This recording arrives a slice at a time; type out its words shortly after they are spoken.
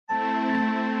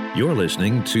You're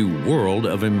listening to World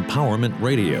of Empowerment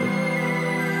Radio,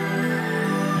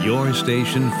 your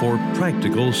station for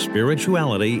practical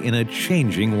spirituality in a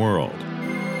changing world.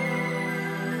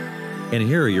 And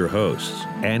here are your hosts,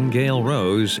 Angel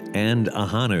Rose and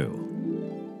Ahanu.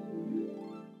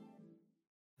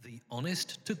 The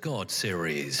Honest to God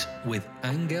series with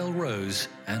Angel Rose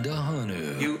and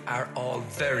Ahanu. You are all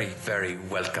very, very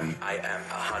welcome. I am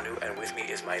Ahanu, and with me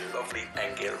is my lovely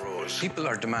Angel Rose. People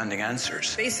are demanding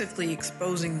answers. Basically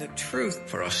exposing the truth.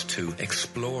 For us to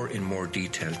explore in more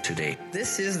detail today.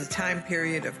 This is the time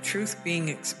period of truth being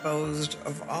exposed,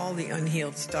 of all the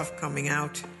unhealed stuff coming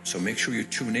out. So make sure you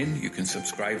tune in. You can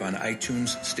subscribe on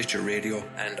iTunes, Stitcher Radio,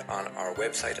 and on our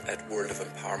website at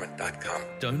worldofempowerment.com.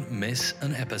 Don't miss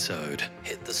an episode.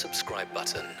 Hit the subscribe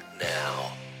button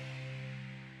now.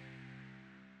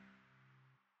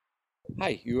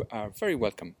 Hi, you are very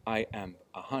welcome. I am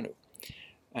Ahanu.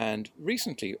 And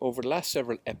recently, over the last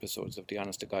several episodes of the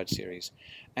Honest to God series,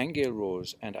 Angel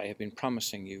Rose and I have been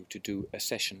promising you to do a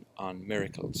session on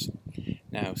miracles.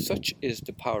 Now, such is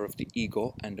the power of the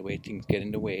ego and the way things get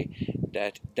in the way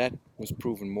that was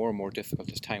proven more and more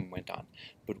difficult as time went on.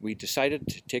 But we decided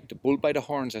to take the bull by the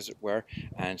horns, as it were,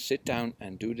 and sit down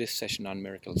and do this session on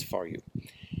miracles for you.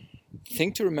 The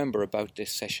thing to remember about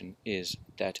this session is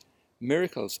that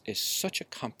miracles is such a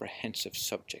comprehensive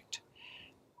subject,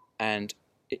 and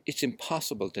it's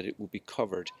impossible that it will be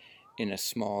covered in a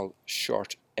small,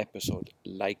 short episode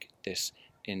like this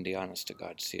in the Honest to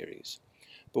God series.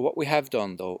 But what we have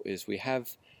done, though, is we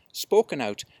have spoken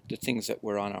out the things that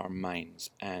were on our minds,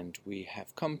 and we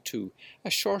have come to a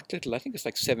short little, I think it's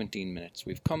like 17 minutes.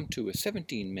 We've come to a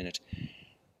 17-minute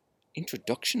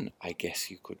introduction, I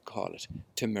guess you could call it,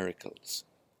 to miracles.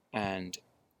 And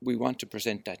we want to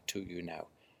present that to you now.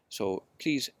 So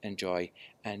please enjoy,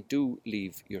 and do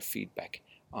leave your feedback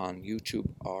on YouTube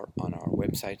or on our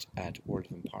website at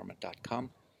worldofempowerment.com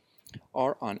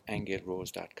or on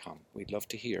angelrose.com. We'd love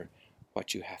to hear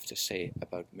what you have to say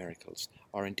about miracles,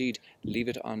 or indeed leave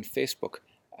it on Facebook,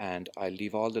 and I'll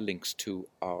leave all the links to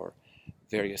our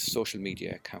various social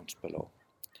media accounts below.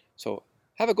 So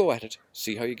have a go at it,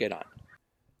 see how you get on.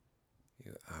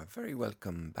 You are very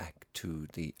welcome back to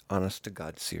the Honest to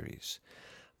God series.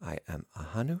 I am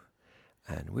Ahanu,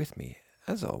 and with me,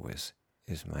 as always,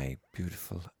 is my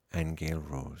beautiful Angel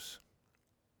Rose.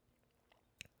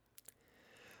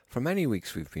 For many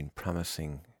weeks we've been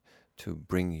promising to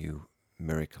bring you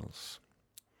miracles.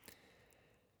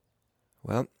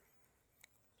 Well,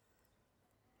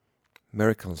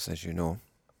 miracles, as you know,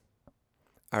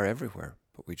 are everywhere,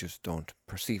 but we just don't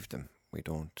perceive them. We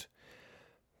don't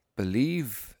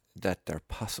believe that they're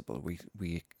possible.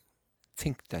 We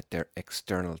think that they're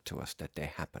external to us, that they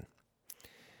happen.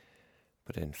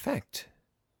 But in fact,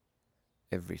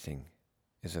 everything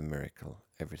is a miracle.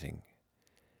 Everything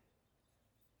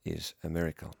is a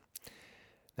miracle.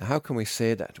 Now, how can we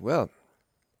say that? Well,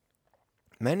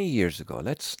 many years ago,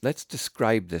 let's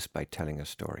describe this by telling a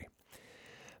story.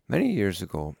 Many years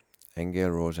ago,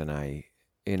 Angel Rose and I,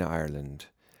 in Ireland,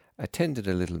 attended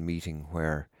a little meeting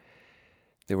where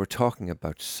they were talking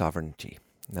about sovereignty.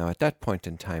 Now, at that point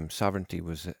in time, sovereignty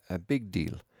was a big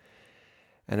deal.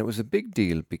 And it was a big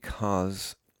deal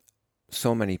because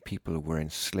so many people were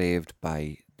enslaved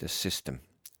by the system.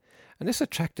 And this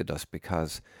attracted us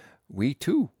because we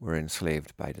too were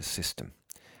enslaved by the system.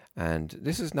 And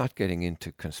this is not getting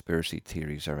into conspiracy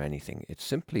theories or anything. It's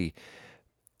simply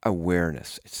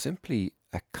awareness. It's simply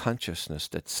a consciousness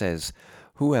that says,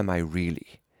 who am I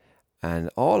really? And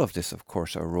all of this, of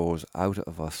course, arose out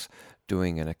of us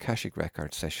doing an Akashic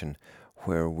Record session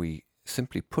where we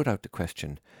simply put out the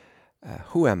question,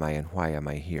 who am I and why am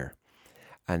I here?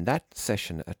 And that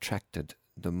session attracted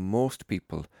the most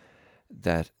people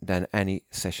than any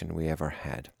session we ever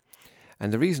had.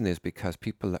 And the reason is because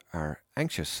people are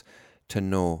anxious to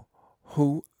know,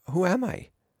 who am I?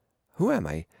 Who am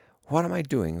I? What am I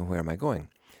doing? And where am I going?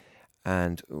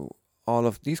 And all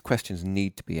of these questions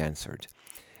need to be answered.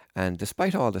 And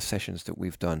despite all the sessions that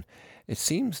we've done, it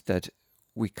seems that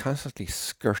we constantly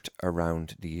skirt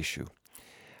around the issue.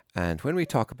 And when we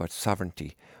talk about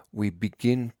sovereignty, we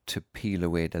begin to peel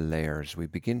away the layers. We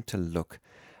begin to look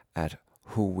at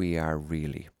who we are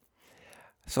really.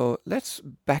 So let's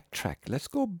backtrack. Let's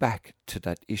go back to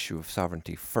that issue of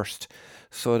sovereignty first,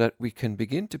 so that we can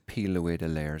begin to peel away the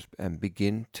layers and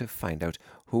begin to find out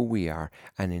who we are,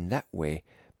 and in that way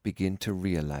begin to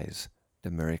realize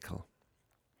the miracle.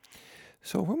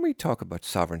 So when we talk about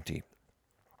sovereignty,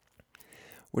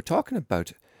 we're talking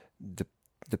about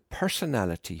the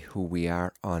personality, who we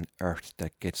are on earth,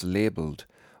 that gets labelled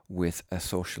with a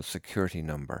social security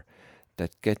number,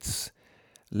 that gets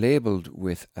labeled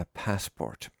with a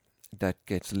passport that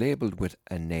gets labeled with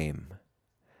a name.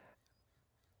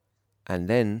 And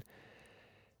then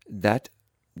that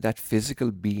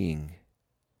physical being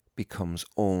becomes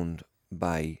owned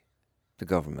by the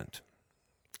government.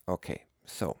 Okay,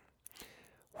 so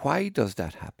why does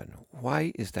that happen?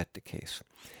 Why is that the case?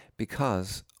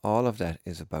 Because all of that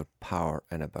is about power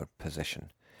and about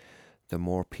possession. The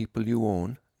more people you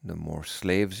own, the more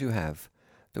slaves you have,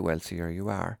 the wealthier you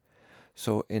are.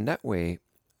 So in that way,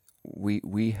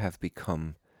 we have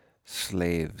become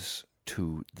slaves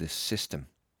to the system.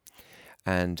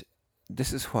 And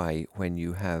this is why when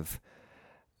you have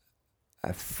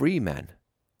a free man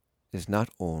is not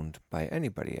owned by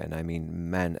anybody, and I mean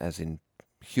man as in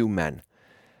human.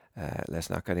 Let's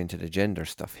not get into the gender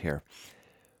stuff here.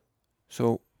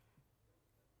 So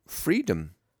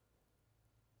freedom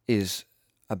is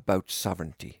about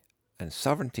sovereignty, and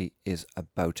sovereignty is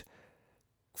about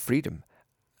freedom,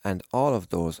 and all of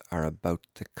those are about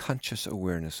the conscious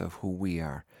awareness of who we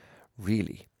are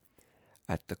really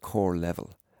at the core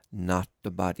level, not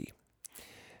the body.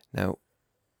 Now,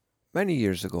 many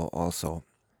years ago also,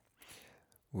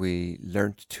 we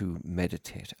learnt to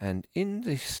meditate, and in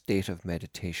the state of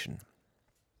meditation,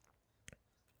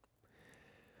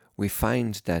 we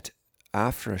find that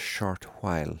after a short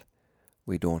while,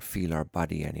 we don't feel our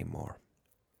body anymore.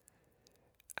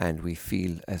 And we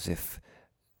feel as if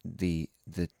the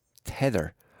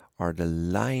tether or the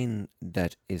line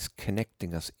that is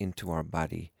connecting us into our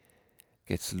body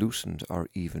gets loosened or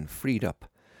even freed up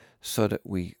so that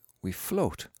we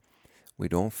float. We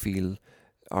don't feel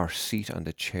our seat on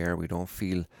the chair. We don't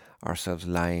feel ourselves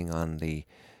lying on the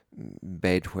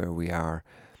bed where we are.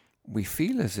 We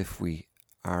feel as if we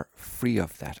are free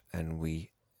of that, and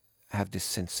we have this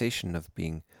sensation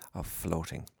of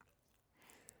floating.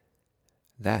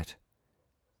 That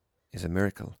is a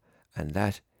miracle, and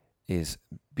that is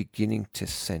beginning to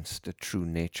sense the true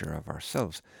nature of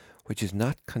ourselves, which is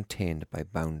not contained by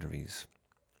boundaries.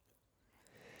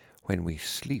 When we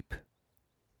sleep,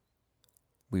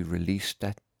 we release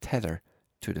that tether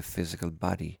to the physical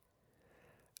body,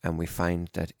 and we find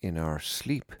that in our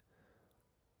sleep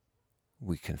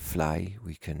we can fly,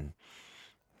 we can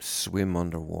swim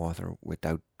underwater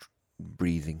without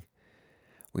breathing.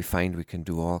 We find we can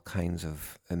do all kinds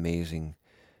of amazing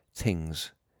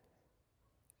things.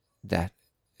 That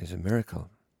is a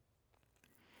miracle.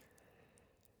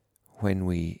 When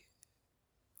we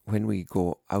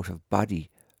go out of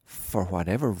body for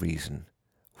whatever reason,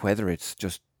 whether it's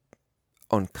just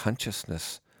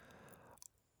unconsciousness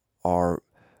or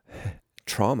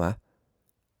trauma,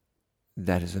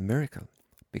 that is a miracle,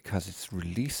 because it's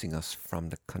releasing us from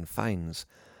the confines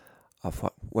of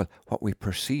what we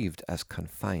perceived as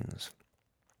confines.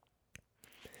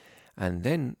 And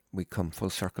then we come full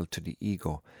circle to the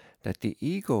ego, that the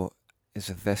ego is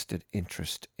a vested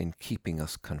interest in keeping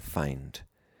us confined,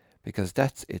 because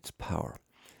that's its power.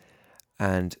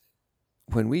 And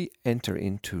when we enter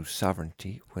into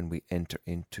sovereignty, when we enter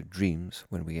into dreams,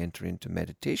 when we enter into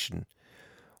meditation,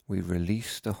 we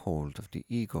release the hold of the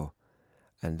ego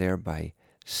and thereby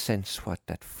sense what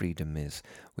that freedom is.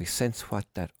 We sense what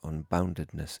that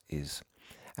unboundedness is,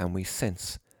 and we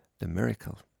sense the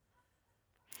miracle.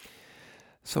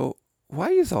 So why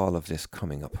is all of this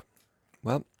coming up?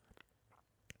 Well,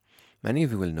 many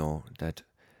of you will know that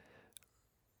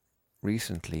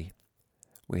recently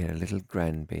we had a little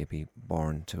grandbaby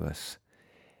born to us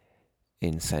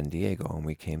in San Diego, and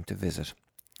we came to visit.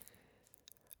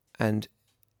 And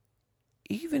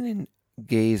even in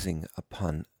gazing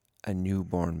upon a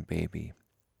newborn baby,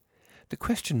 the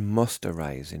question must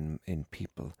arise in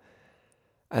people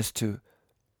as to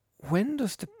when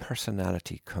does the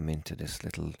personality come into this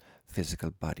little physical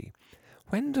body?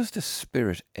 When does the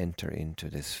spirit enter into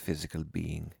this physical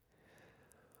being?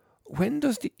 When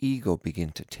does the ego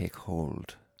begin to take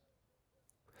hold?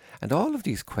 And all of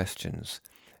these questions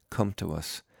come to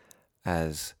us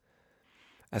as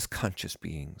conscious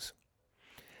beings.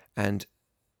 And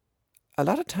a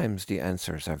lot of times the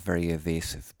answers are very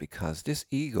evasive, because this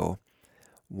ego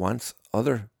wants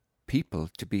other people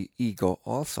to be ego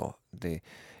also.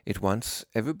 It wants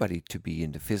everybody to be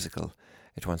in the physical.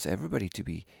 It wants everybody to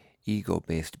be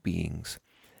ego-based beings.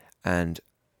 And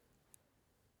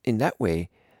in that way,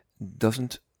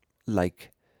 doesn't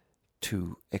like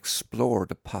to explore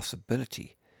the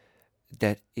possibility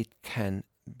that it can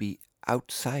be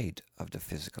outside of the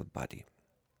physical body.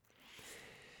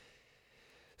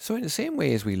 So in the same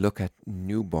way as we look at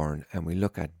newborn and we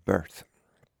look at birth,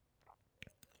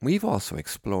 we've also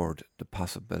explored the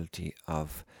possibility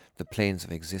of the planes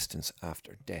of existence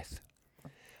after death.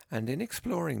 And in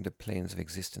exploring the planes of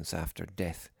existence after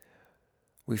death,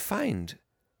 we find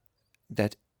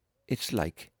that it's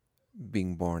like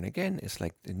being born again. It's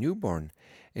like the newborn.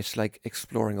 It's like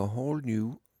exploring a whole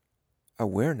new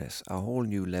awareness, a whole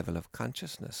new level of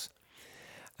consciousness.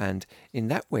 And in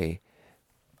that way,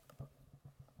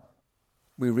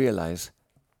 we realize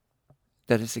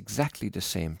that it's exactly the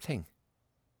same thing.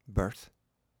 Birth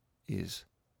is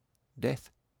death.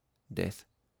 Death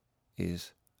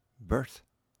is birth.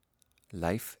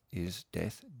 Life is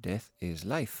death. Death is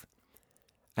life.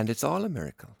 And it's all a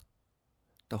miracle.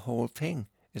 The whole thing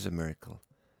is a miracle.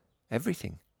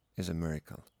 Everything is a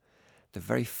miracle. The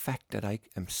very fact that I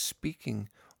am speaking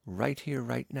right here,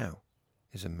 right now,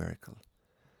 is a miracle.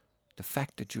 The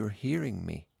fact that you're hearing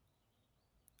me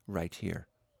right here,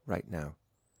 right now,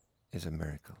 is a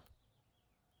miracle.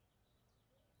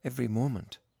 Every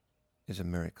moment is a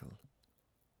miracle.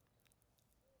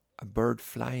 A bird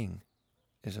flying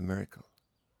is a miracle.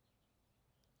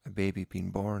 A baby being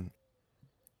born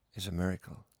is a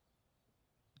miracle.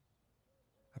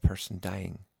 A person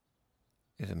dying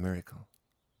is a miracle.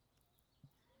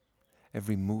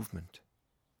 Every movement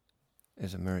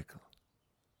is a miracle.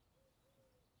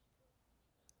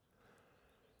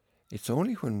 It's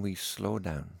only when we slow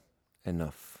down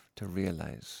enough to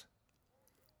realize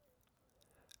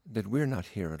that we're not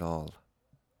here at all,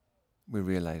 we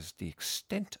realize the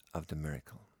extent of the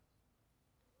miracle.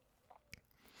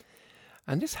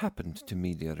 And this happened to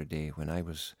me the other day when I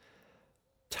was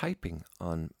typing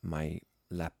on my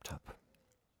laptop.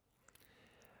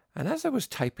 And as I was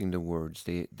typing the words,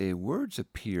 the words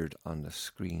appeared on the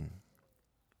screen.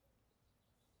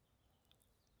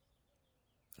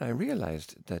 And I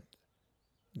realized that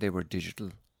they were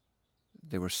digital.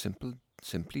 They were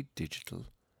simply digital.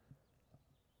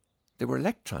 They were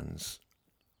electrons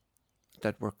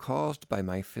that were caused by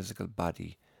my physical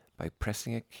body by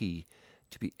pressing a key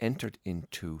to be entered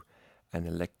into an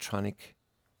electronic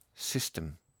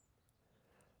system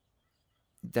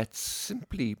that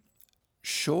simply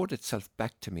showed itself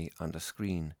back to me on the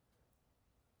screen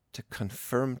to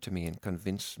confirm to me and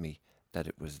convince me that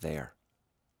it was there.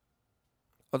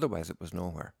 Otherwise, it was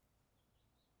nowhere.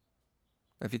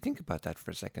 Now, if you think about that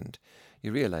for a second,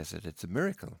 you realize that it's a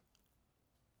miracle.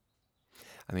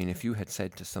 I mean, if you had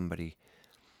said to somebody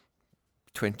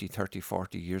 20, 30,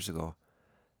 40 years ago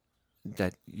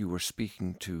that you were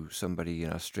speaking to somebody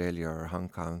in Australia or Hong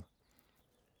Kong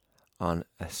on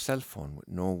a cell phone with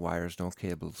no wires, no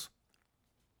cables,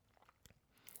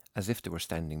 as if they were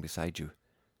standing beside you,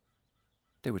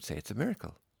 they would say it's a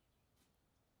miracle.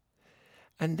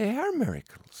 And they are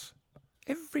miracles.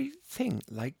 Everything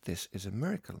like this is a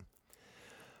miracle.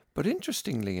 But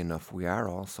interestingly enough, we are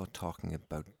also talking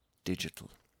about digital.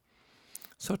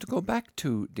 So to go back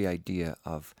to the idea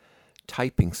of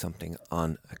typing something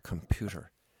on a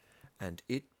computer and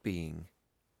it being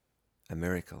a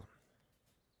miracle.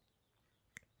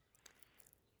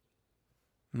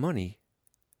 Money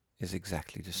is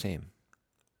exactly the same.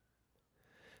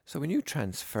 So when you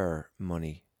transfer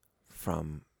money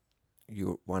from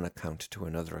your one account to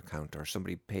another account, or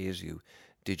somebody pays you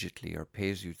digitally or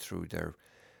pays you through their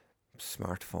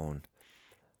smartphone,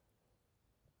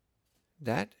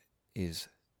 that is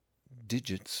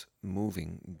digits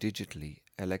moving digitally,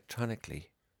 electronically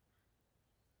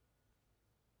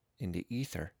in the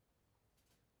ether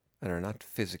and are not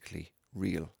physically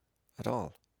real at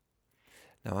all.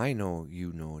 Now I know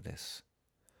you know this,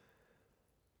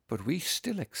 but we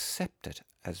still accept it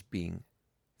as being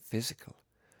physical.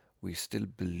 We still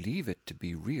believe it to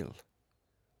be real.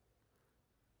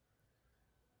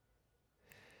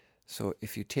 So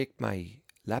if you take my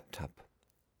laptop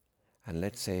and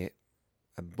let's say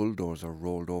a bulldozer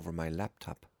rolled over my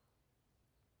laptop,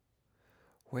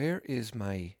 where is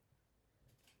my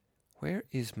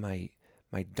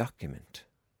document?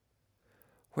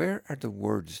 Where are the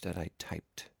words that I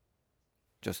typed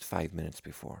just 5 minutes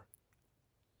before?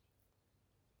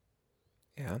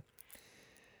 Yeah.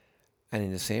 And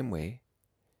in the same way,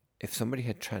 if somebody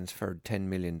had transferred $10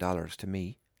 million to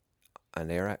me, and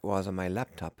there it was on my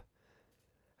laptop,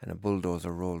 and a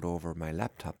bulldozer rolled over my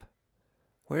laptop,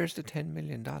 where's the $10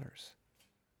 million?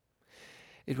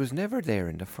 It was never there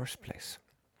in the first place.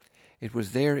 It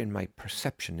was there in my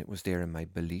perception. It was there in my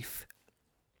belief.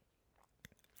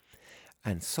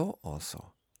 And so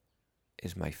also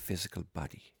is my physical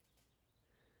body.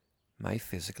 My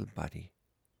physical body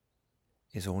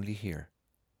is only here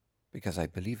because I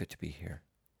believe it to be here.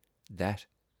 That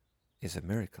is a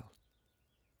miracle.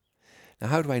 Now,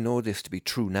 how do I know this to be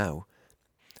true now?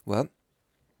 Well,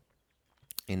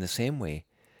 in the same way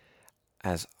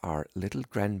as our little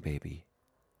grandbaby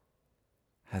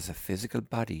has a physical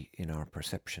body in our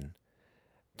perception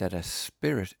that a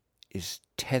spirit is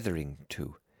tethering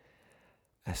to,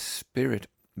 a spirit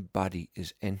body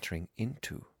is entering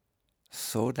into,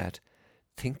 so that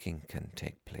thinking can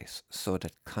take place, so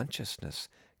that consciousness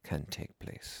can take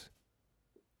place.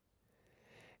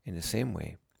 In the same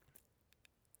way,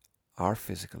 our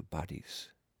physical bodies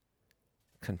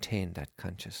contain that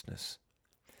consciousness.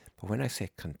 But when I say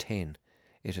contain,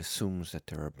 it assumes that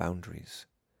there are boundaries.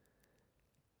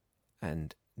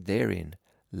 And therein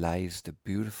lies the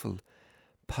beautiful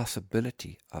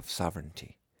possibility of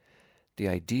sovereignty. The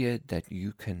idea that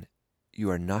you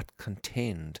are not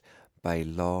contained by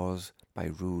laws, by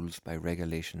rules, by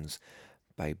regulations,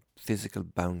 by physical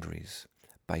boundaries,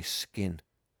 by skin,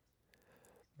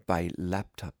 by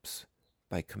laptops,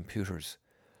 by computers,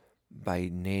 by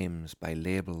names, by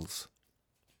labels.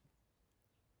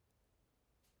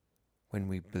 When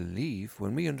we believe,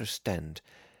 when we understand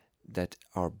that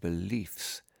our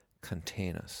beliefs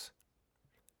contain us,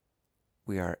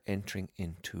 we are entering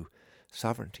into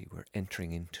sovereignty. We're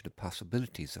entering into the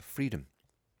possibilities of freedom.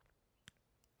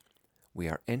 We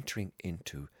are entering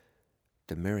into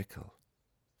the miracle.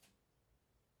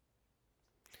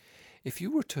 If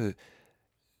you were to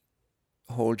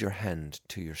hold your hand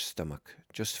to your stomach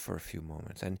just for a few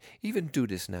moments, and even do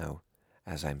this now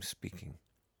as I'm speaking.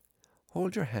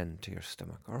 Hold your hand to your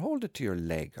stomach, or hold it to your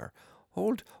leg, or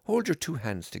hold your two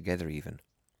hands together even.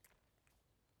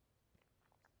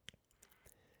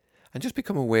 And just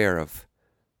become aware of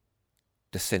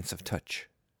the sense of touch.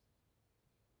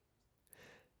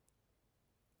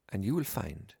 And you will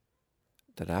find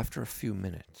that after a few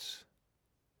minutes,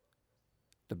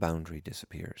 the boundary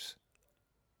disappears.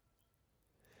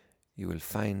 You will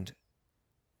find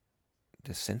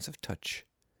the sense of touch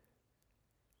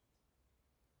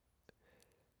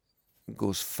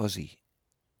goes fuzzy,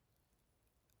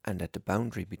 and that the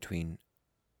boundary between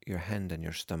your hand and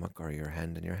your stomach, or your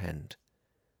hand and your hand,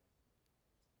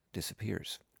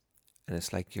 disappears. And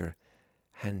it's like your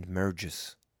hand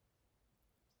merges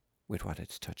with what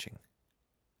it's touching.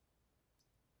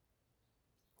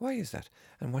 Why is that?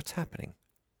 And what's happening?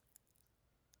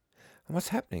 And what's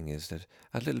happening is that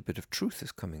a little bit of truth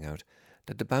is coming out,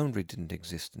 that the boundary didn't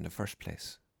exist in the first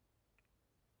place.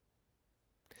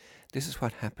 This is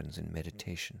what happens in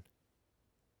meditation.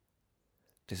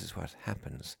 This is what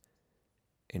happens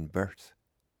in birth.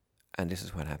 And this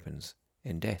is what happens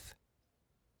in death.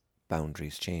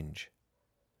 Boundaries change.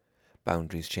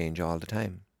 Boundaries change all the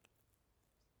time.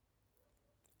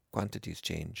 Quantities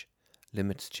change.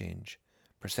 Limits change.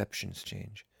 Perceptions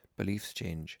change. Beliefs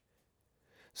change.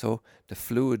 So the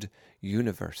fluid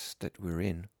universe that we're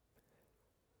in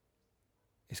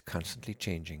is constantly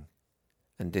changing.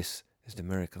 And this is the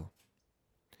miracle.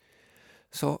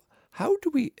 So how do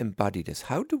we embody this?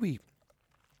 How do we,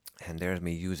 and there's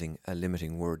me using a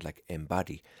limiting word like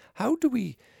embody, how do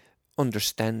we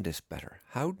understand this better?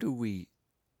 How do we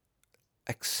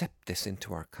accept this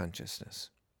into our consciousness?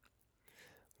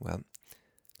 Well,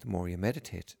 the more you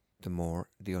meditate, the more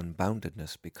the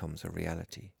unboundedness becomes a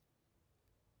reality.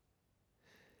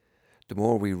 The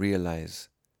more we realize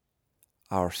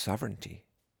our sovereignty,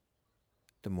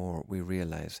 the more we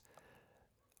realize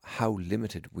how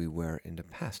limited we were in the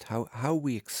past, how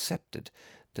we accepted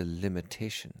the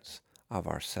limitations of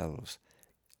ourselves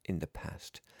in the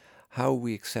past, how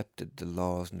we accepted the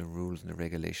laws and the rules and the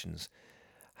regulations,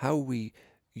 how we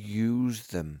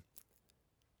used them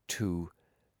to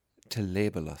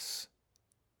label us,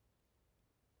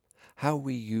 how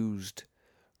we used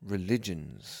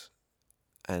religions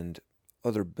and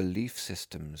other belief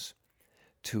systems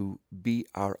to be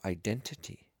our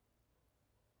identity,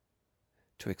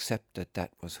 to accept that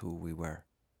that was who we were.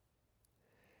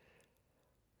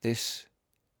 This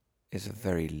is a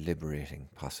very liberating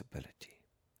possibility.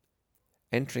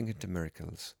 Entering into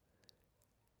miracles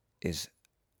is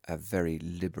a very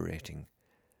liberating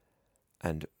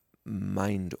and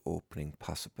mind-opening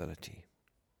possibility.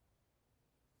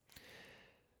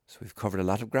 So we've covered a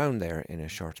lot of ground there in a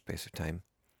short space of time,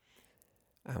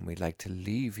 and we'd like to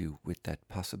leave you with that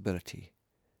possibility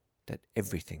that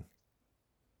everything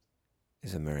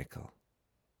is a miracle.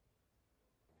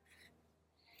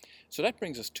 So that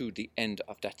brings us to the end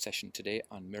of that session today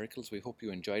on miracles. We hope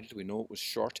you enjoyed it. We know it was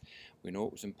short. We know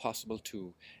it was impossible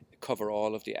to cover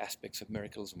all of the aspects of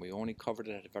miracles, and we only covered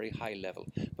it at a very high level.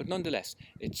 But nonetheless,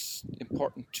 it's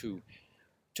important to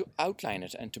outline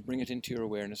it and to bring it into your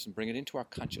awareness and bring it into our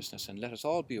consciousness, and let us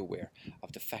all be aware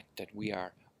of the fact that we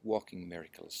are walking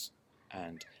miracles.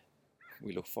 And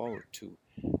we look forward to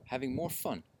having more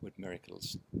fun with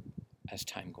miracles as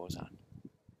time goes on.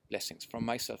 Blessings from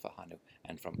myself, Ahanu,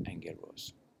 and from Angel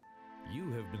Rose. You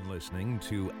have been listening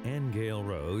to Angel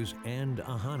Rose and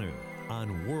Ahanu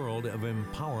on World of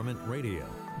Empowerment Radio,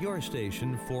 your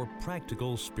station for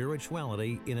practical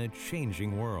spirituality in a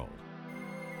changing world.